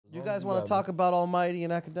You guys want to talk about Almighty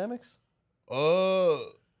and academics?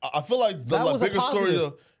 I feel like the bigger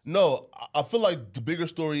story. I feel like the bigger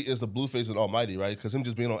story is the Blueface and Almighty, right? Because him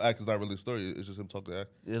just being on act is not really a story. It's just him talking to act.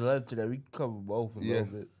 It led to that. We can cover both a little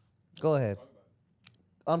bit. Go ahead.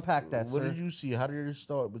 Unpack that, What sir. did you see? How did it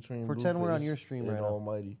start between Pretend Blueface we're on your stream and right now.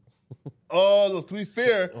 Almighty? To be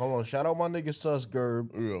fair, Hold on. Shout out my nigga Sus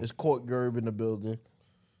Gerb. Yeah. It's Court Gerb in the building.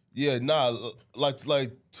 yeah, nah, like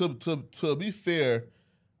to be fair,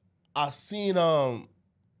 I seen what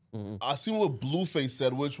Blueface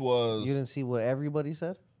said, which was You didn't see what everybody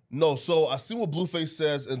said? no. So I seen what Blueface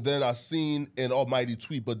says, and then I seen an Almighty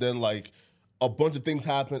tweet, but then like a bunch of things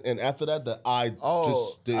happened, and after that, I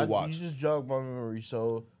just didn't watch. You just jogged my memory.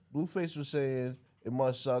 So Blueface was saying it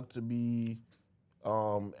must suck to be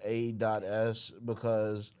A.S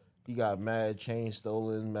because he got mad chain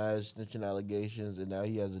stolen, mad snitching allegations, and now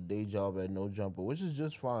he has a day job at No Jumper, which is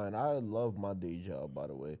just fine. I love my day job, by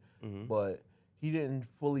the way. But he didn't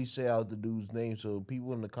fully say out the dude's name, so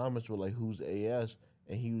people in the comments were like, "Who's A.S.?"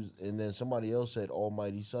 And then somebody else said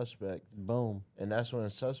Almighty Suspect. Boom. And that's when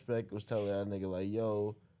Suspect was telling that nigga like,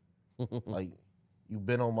 "Yo, like you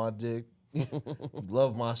been on my dick, you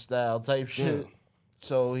love my style," type shit.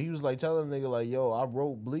 So he was like telling the nigga like, "Yo, I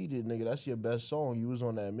wrote Bleed It, nigga. That's your best song. You was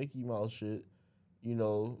on that Mickey Mouse shit,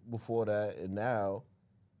 before that, and now,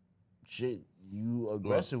 shit, you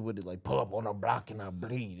aggressive with it. Like pull up on a block and I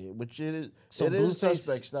bleed it, which it is. So it is Blueface-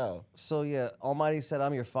 Suspect style. So yeah, Almighty said,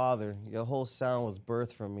 "I'm your father. Your whole sound was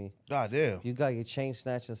birthed from me. God damn. You got your chain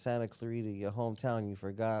snatched in Santa Clarita, your hometown. You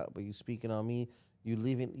forgot, but you speaking on me. You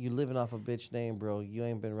living off a bitch name, bro. You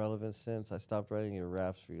ain't been relevant since I stopped writing your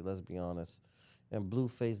raps for you. Let's be honest." And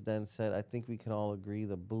Blueface then said, "I think we can all agree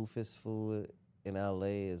the boofest fool in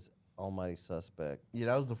LA is Almighty Suspect." Yeah,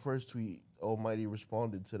 that was the first tweet. Almighty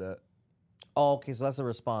responded to that. Oh, okay, so that's a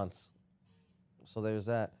response. So there's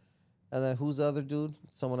that. And then who's the other dude?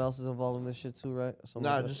 Someone else is involved in this shit too, right?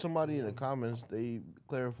 Just somebody in the comments. They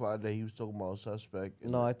clarified that he was talking about Suspect.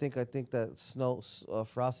 No, I think that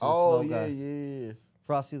Frosty the Oh Snow guy. yeah.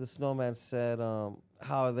 Frosty the Snowman said,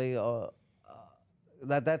 "How are they?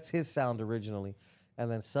 That's his sound originally."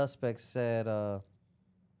 And then Suspect said,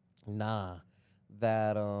 "Nah,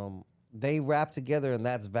 that they rap together and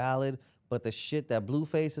that's valid, but the shit that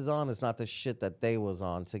Blueface is on is not the shit that they was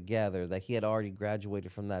on together. That he had already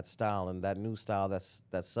graduated from that style, and that new style that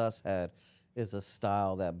Sus had is a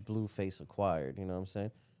style that Blueface acquired." You know what I'm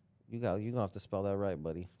saying? You gonna have to spell that right,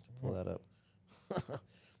 buddy, to pull that up.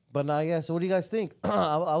 But nah, yeah. So what do you guys think?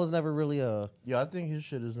 I was never really Yeah, I think his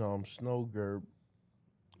shit is Snow Gerb.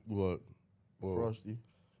 What? Frosty.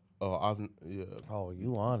 Oh, Oh,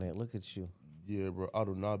 you on it? Look at you. Yeah, bro. I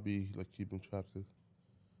do not be like keeping track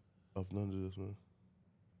of none of this, man.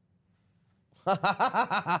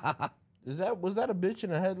 Was that a bitch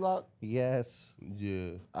in a headlock? Yes.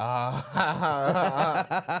 Yeah. I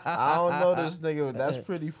don't know this nigga, but that's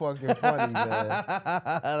pretty fucking funny, man.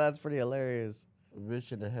 That's pretty hilarious. A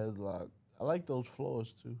bitch in a headlock. I like those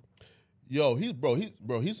floors too. Yo, he's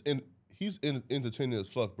entertaining as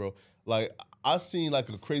fuck, bro. Like I seen like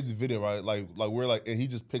a crazy video, right? Like where and he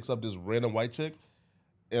just picks up this random white chick,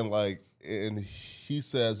 and he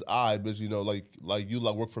says, "I bitch, like you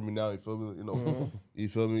like work for me now." You feel me? You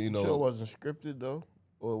feel me? Sure, it wasn't scripted though,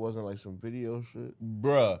 or it wasn't like some video shit.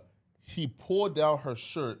 Bruh, he pulled down her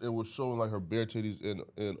shirt and was showing like her bare titties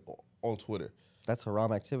on Twitter. That's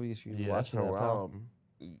haram activity. If you That's watching that, pal. haram.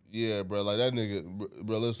 Yeah, bro. Like that nigga,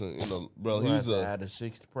 bro. Listen, bro. He's add a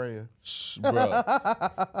sixth prayer, bro.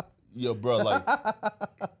 Yo, bro. Like,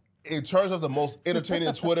 in terms of the most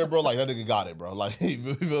entertaining Twitter, bro, like that nigga got it, bro. Like, he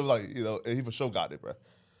for sure got it, bro.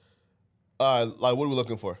 Like, what are we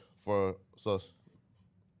looking for Sus?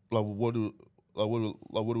 Like, what are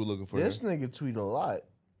we looking for? This nigga tweet a lot.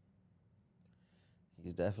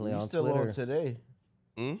 He's definitely on still Twitter. on today.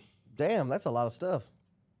 Damn, that's a lot of stuff.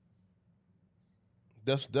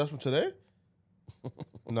 That's from today?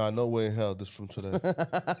 Nah, no way in hell. This from today.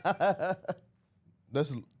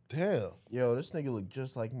 That's damn. Yo, this nigga look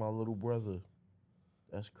just like my little brother.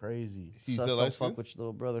 That's crazy. He's Sus still don't light fuck skin? with your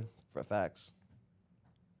little brother. For facts.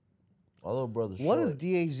 My little brother. What short. does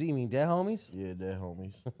DHZ mean? Dead homies? Yeah, they're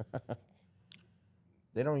homies.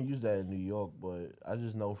 They don't use that in New York, but I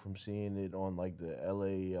just know from seeing it on like the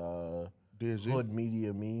LA DSG? hood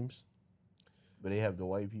media memes. But they have the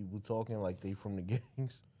white people talking like they from the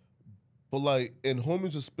gangs. But like, and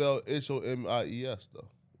homies is spelled HOMIES though.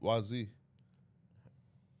 YZ.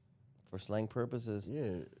 For slang purposes.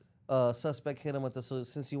 Yeah. Suspect hit him with the, "So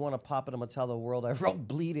since you want to pop it, I'm going to tell the world I wrote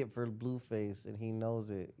Bleed It for Blueface, and he knows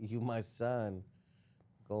it. You my son.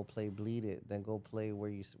 Go play Bleed It, then go play where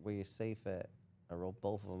you're safe at. I wrote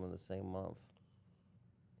both of them in the same month.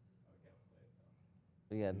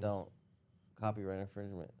 But yeah, don't. Copyright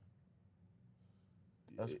infringement.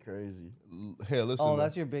 That's crazy. Here, listen. Oh, man.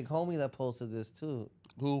 that's your big homie that posted this too.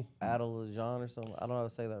 Who? Adel John or something. I don't know how to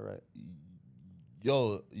say that right.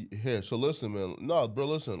 Yo, here. So listen, man. Nah, bro,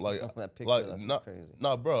 listen. Like, That picture, like, that's nah, crazy.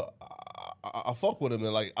 nah, bro. I fuck with him,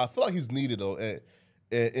 and like, I feel like he's needed though,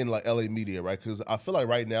 in like LA media, right? Because I feel like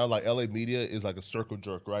right now, like LA media is like a circle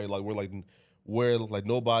jerk, right? Like where like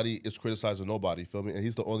nobody is criticizing nobody. Feel me? And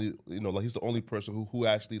he's the only, like he's the only person who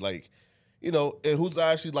actually like, and who's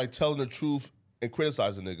actually like telling the truth and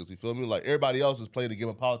criticizing niggas. You feel me? Like everybody else is playing the game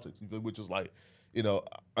of politics. You feel me? Which is like,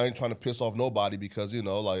 I ain't trying to piss off nobody because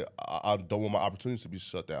like I don't want my opportunities to be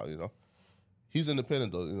shut down. He's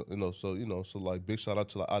independent though. So like big shout out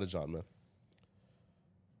to like Adejan, man.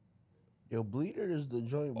 Yo, Bleeder is the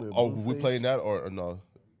joint with Oh, Blueface. we playing that or no?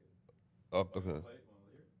 Oh, okay.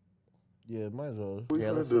 Yeah, might as well. What we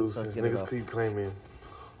Yeah, finna let's do let's since get it niggas up. keep claiming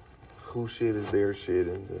who shit is their shit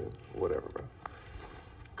and then whatever, bro.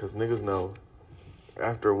 Cause niggas know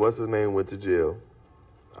after what's his name went to jail,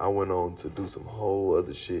 I went on to do some whole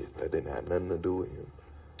other shit that didn't have nothing to do with him.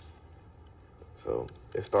 So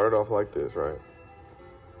it started off like this, right?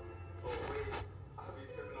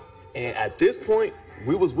 And at this point,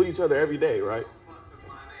 we was with each other every day, right?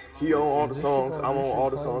 He on all the songs, I'm on all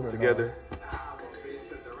the songs together.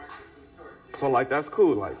 So like that's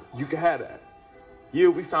cool, like you can have that. Yeah,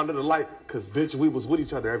 we sounded alike, cause bitch, we was with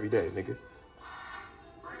each other every day, nigga.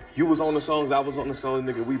 You was on the songs, I was on the songs,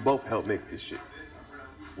 nigga. We both helped make this shit.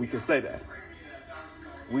 We can say that.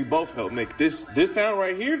 We both helped make this sound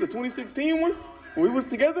right here, the 2016 one, when we was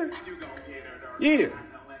together. Yeah,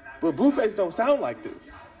 but Blueface don't sound like this.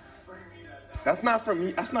 That's not from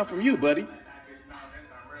me. That's not from you, buddy.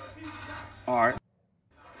 All right.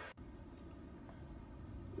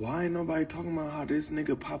 Why ain't nobody talking about how this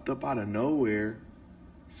nigga popped up out of nowhere,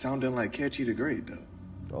 sounding like Catchy the Great though?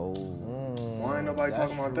 Oh. Why ain't nobody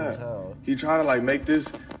talking about true as that? hell. He tried to like make this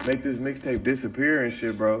mixtape disappear and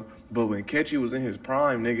shit, bro. But when Catchy was in his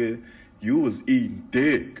prime, nigga, you was eating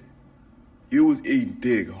dick. You was eating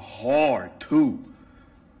dick hard too.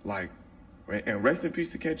 Like, and rest in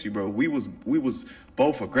peace to Catchy, bro. We was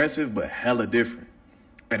both aggressive but hella different.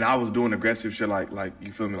 And I was doing aggressive shit like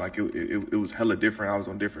you feel me? Like it was hella different. I was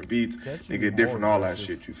on different beats, Catchy nigga, was different more all that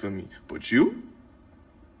aggressive. shit. You feel me? But you.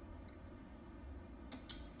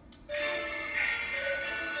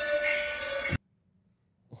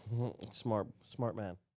 Smart man.